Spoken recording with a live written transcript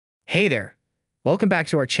Hey there! Welcome back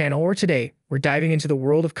to our channel, where today we're diving into the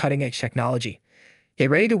world of cutting-edge technology. Get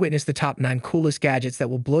ready to witness the top 9 coolest gadgets that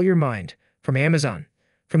will blow your mind from Amazon.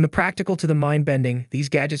 From the practical to the mind-bending, these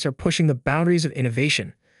gadgets are pushing the boundaries of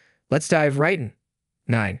innovation. Let's dive right in.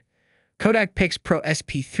 9. Kodak PixPro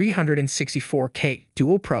SP364K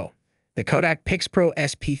Dual Pro. The Kodak PixPro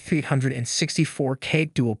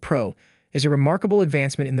SP364K Dual Pro is a remarkable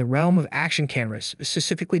advancement in the realm of action cameras,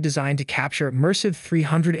 specifically designed to capture immersive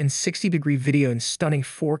 360-degree video in stunning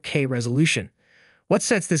 4K resolution. What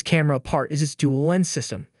sets this camera apart is its dual lens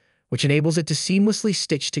system, which enables it to seamlessly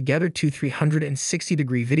stitch together two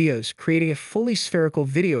 360-degree videos, creating a fully spherical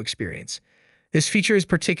video experience. This feature is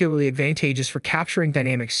particularly advantageous for capturing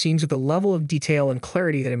dynamic scenes with a level of detail and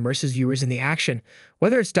clarity that immerses viewers in the action,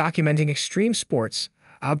 whether it's documenting extreme sports,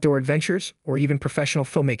 outdoor adventures, or even professional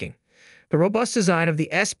filmmaking. The robust design of the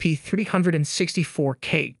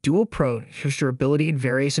SP364K Dual Pro ensures durability in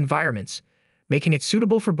various environments, making it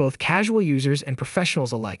suitable for both casual users and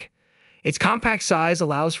professionals alike. Its compact size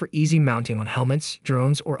allows for easy mounting on helmets,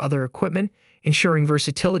 drones, or other equipment, ensuring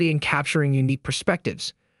versatility in capturing unique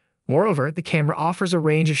perspectives. Moreover, the camera offers a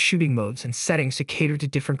range of shooting modes and settings to cater to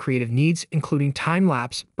different creative needs, including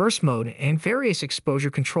time-lapse, burst mode, and various exposure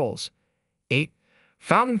controls. 8.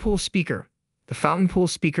 Fountain Pool Speaker. The Fountain Pool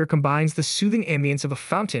Speaker combines the soothing ambience of a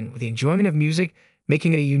fountain with the enjoyment of music,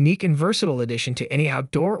 making it a unique and versatile addition to any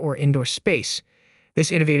outdoor or indoor space.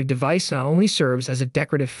 This innovative device not only serves as a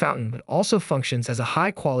decorative fountain but also functions as a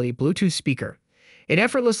high-quality Bluetooth speaker. It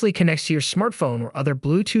effortlessly connects to your smartphone or other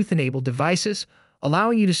Bluetooth-enabled devices,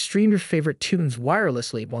 allowing you to stream your favorite tunes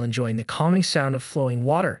wirelessly while enjoying the calming sound of flowing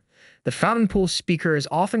water. The Fountain Pool Speaker is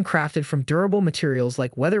often crafted from durable materials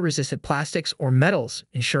like weather-resistant plastics or metals,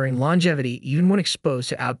 ensuring longevity even when exposed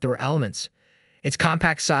to outdoor elements. Its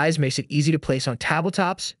compact size makes it easy to place on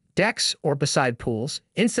tabletops, decks, or beside pools,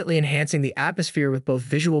 instantly enhancing the atmosphere with both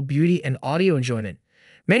visual beauty and audio enjoyment.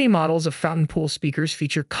 Many models of Fountain Pool speakers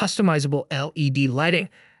feature customizable LED lighting,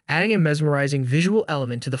 adding a mesmerizing visual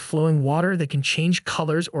element to the flowing water that can change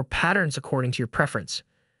colors or patterns according to your preference.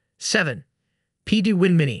 7. PD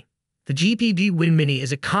Win Mini. The GPD Win Mini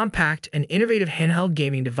is a compact and innovative handheld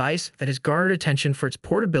gaming device that has garnered attention for its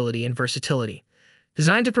portability and versatility.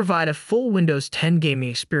 Designed to provide a full Windows 10 gaming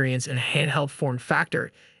experience in a handheld form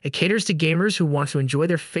factor, it caters to gamers who want to enjoy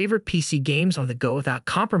their favorite PC games on the go without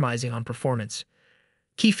compromising on performance.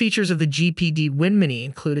 Key features of the GPD Win Mini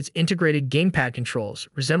include its integrated gamepad controls,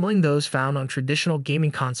 resembling those found on traditional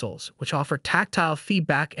gaming consoles, which offer tactile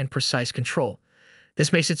feedback and precise control.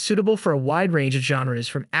 This makes it suitable for a wide range of genres,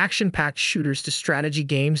 from action-packed shooters to strategy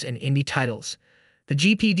games and indie titles. The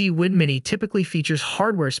GPD Win Mini typically features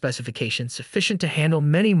hardware specifications sufficient to handle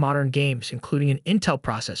many modern games, including an Intel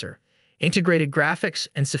processor, integrated graphics,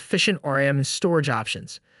 and sufficient RAM and storage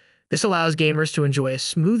options. This allows gamers to enjoy a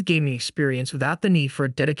smooth gaming experience without the need for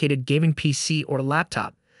a dedicated gaming PC or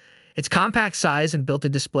laptop. Its compact size and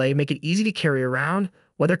built-in display make it easy to carry around,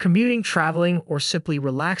 whether commuting, traveling, or simply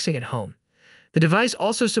relaxing at home. The device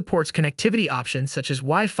also supports connectivity options such as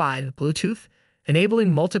Wi-Fi and Bluetooth,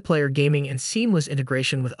 enabling multiplayer gaming and seamless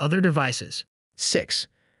integration with other devices. 6.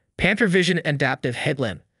 Panther Vision Adaptive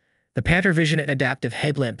Headlamp. The Panther Vision Adaptive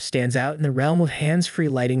Headlamp stands out in the realm of hands-free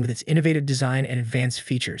lighting with its innovative design and advanced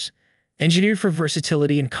features. Engineered for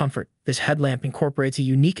versatility and comfort, this headlamp incorporates a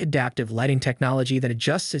unique adaptive lighting technology that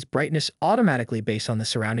adjusts its brightness automatically based on the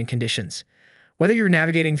surrounding conditions. Whether you're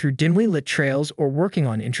navigating through dimly lit trails or working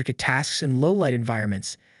on intricate tasks in low-light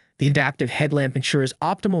environments, the adaptive headlamp ensures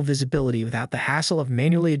optimal visibility without the hassle of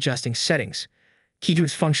manually adjusting settings. Key to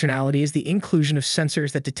its functionality is the inclusion of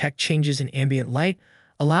sensors that detect changes in ambient light,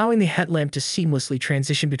 allowing the headlamp to seamlessly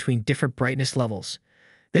transition between different brightness levels.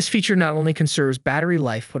 This feature not only conserves battery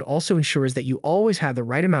life but also ensures that you always have the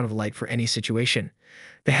right amount of light for any situation.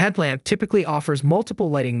 The headlamp typically offers multiple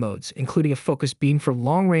lighting modes, including a focus beam for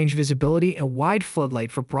long-range visibility and wide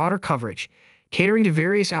floodlight for broader coverage, catering to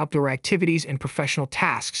various outdoor activities and professional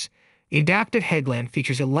tasks. The adaptive headlamp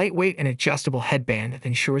features a lightweight and adjustable headband that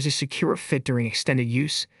ensures a secure fit during extended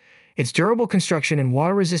use. Its durable construction and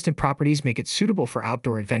water-resistant properties make it suitable for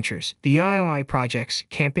outdoor adventures, DIY projects,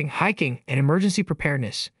 camping, hiking, and emergency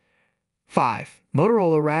preparedness. 5.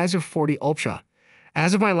 Motorola Razr 40 Ultra.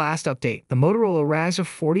 As of my last update, the Motorola Razr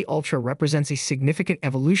 40 Ultra represents a significant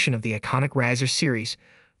evolution of the iconic Razr series,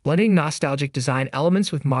 blending nostalgic design elements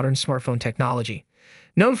with modern smartphone technology.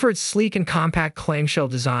 Known for its sleek and compact clamshell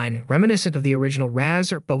design, reminiscent of the original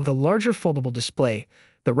Razr but with a larger foldable display,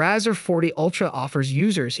 the Razr 40 Ultra offers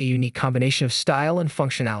users a unique combination of style and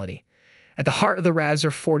functionality. At the heart of the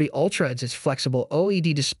Razr 40 Ultra is its flexible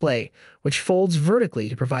OLED display, which folds vertically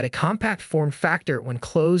to provide a compact form factor when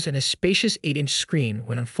closed and a spacious 8-inch screen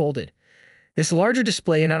when unfolded. This larger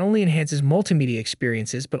display not only enhances multimedia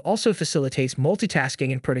experiences but also facilitates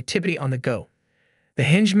multitasking and productivity on the go. The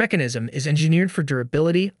hinge mechanism is engineered for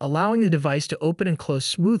durability, allowing the device to open and close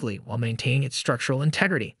smoothly while maintaining its structural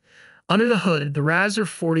integrity. Under the hood, the Razr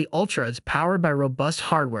 40 Ultra is powered by robust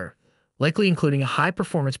hardware, likely including a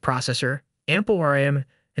high-performance processor, ample RAM,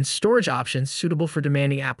 and storage options suitable for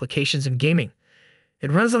demanding applications and gaming.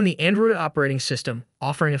 It runs on the Android operating system,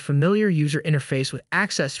 offering a familiar user interface with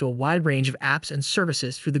access to a wide range of apps and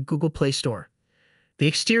services through the Google Play Store. The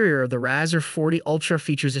exterior of the Razr 40 Ultra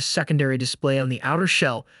features a secondary display on the outer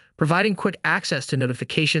shell, providing quick access to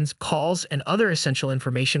notifications, calls, and other essential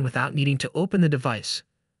information without needing to open the device.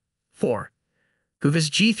 4. Guvis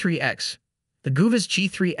G3X. The Guvis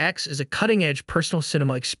G3X is a cutting-edge personal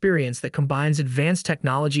cinema experience that combines advanced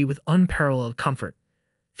technology with unparalleled comfort.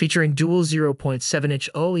 Featuring dual 0.7-inch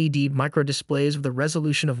OLED microdisplays with a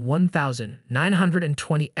resolution of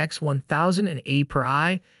 1920 x 1080 per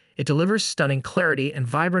eye, it delivers stunning clarity and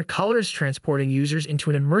vibrant colors, transporting users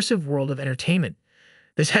into an immersive world of entertainment.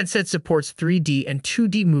 This headset supports 3D and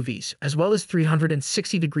 2D movies, as well as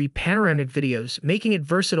 360-degree panoramic videos, making it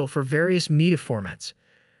versatile for various media formats.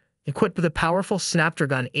 Equipped with a powerful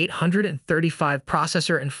Snapdragon 835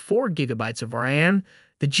 processor and 4 GB of RAM,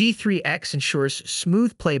 the G3X ensures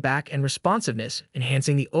smooth playback and responsiveness,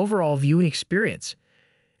 enhancing the overall viewing experience.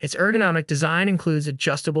 Its ergonomic design includes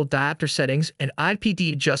adjustable diopter settings and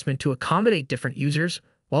IPD adjustment to accommodate different users,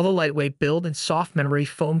 while the lightweight build and soft memory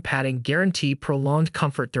foam padding guarantee prolonged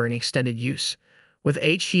comfort during extended use. With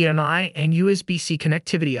HDMI and USB-C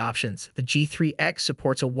connectivity options, the G3X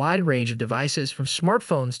supports a wide range of devices from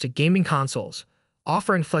smartphones to gaming consoles,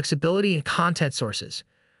 offering flexibility in content sources.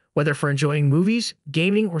 Whether for enjoying movies,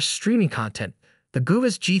 gaming, or streaming content, the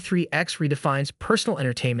Guvis G3X redefines personal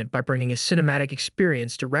entertainment by bringing a cinematic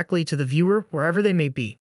experience directly to the viewer wherever they may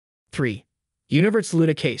be. 3. Universe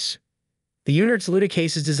Luna Case. The Universe Luna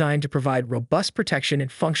Case is designed to provide robust protection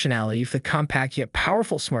and functionality for the compact yet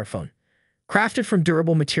powerful smartphone. Crafted from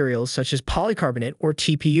durable materials such as polycarbonate or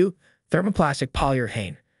TPU, thermoplastic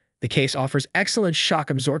polyurethane, the case offers excellent shock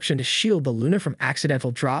absorption to shield the Luna from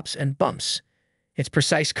accidental drops and bumps. Its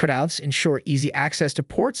precise cutouts ensure easy access to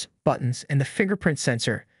ports, buttons, and the fingerprint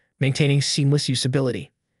sensor, maintaining seamless usability.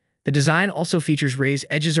 The design also features raised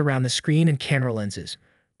edges around the screen and camera lenses,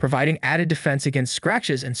 providing added defense against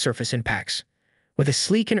scratches and surface impacts. With a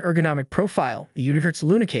sleek and ergonomic profile, the Universe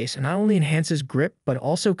Luna Case not only enhances grip but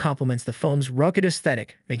also complements the phone's rugged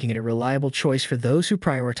aesthetic, making it a reliable choice for those who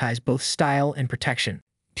prioritize both style and protection.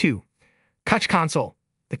 2. Couch Console.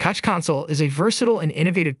 The Couch Console is a versatile and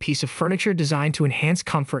innovative piece of furniture designed to enhance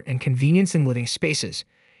comfort and convenience in living spaces.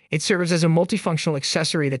 It serves as a multifunctional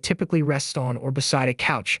accessory that typically rests on or beside a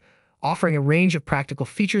couch, offering a range of practical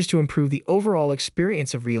features to improve the overall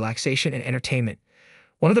experience of relaxation and entertainment.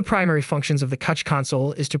 One of the primary functions of the Couch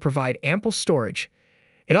Console is to provide ample storage.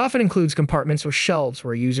 It often includes compartments or shelves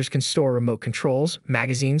where users can store remote controls,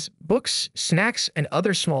 magazines, books, snacks, and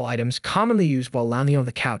other small items commonly used while lounging on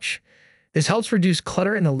the couch. This helps reduce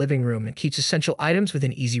clutter in the living room and keeps essential items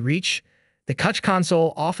within easy reach. The Couch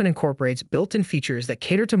Console often incorporates built-in features that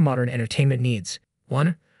cater to modern entertainment needs.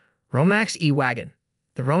 1. Romax E-Wagon.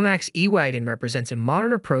 The Romax E-Wagon represents a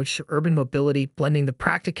modern approach to urban mobility, blending the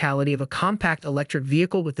practicality of a compact electric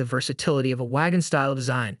vehicle with the versatility of a wagon-style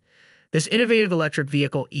design. This innovative electric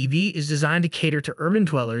vehicle EV is designed to cater to urban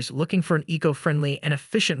dwellers looking for an eco-friendly and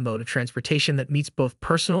efficient mode of transportation that meets both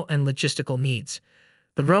personal and logistical needs.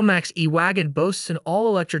 The Romax E-Wagon boasts an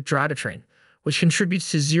all-electric drivetrain, which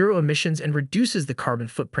contributes to zero emissions and reduces the carbon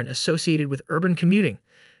footprint associated with urban commuting.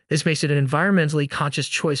 This makes it an environmentally conscious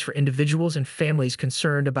choice for individuals and families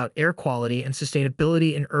concerned about air quality and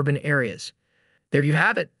sustainability in urban areas. There you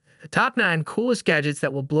have it, the top 9 coolest gadgets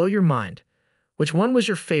that will blow your mind. Which one was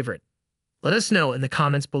your favorite? Let us know in the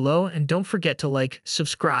comments below, and don't forget to like,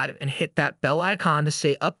 subscribe, and hit that bell icon to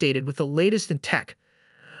stay updated with the latest in tech.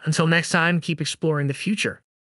 Until next time, keep exploring the future.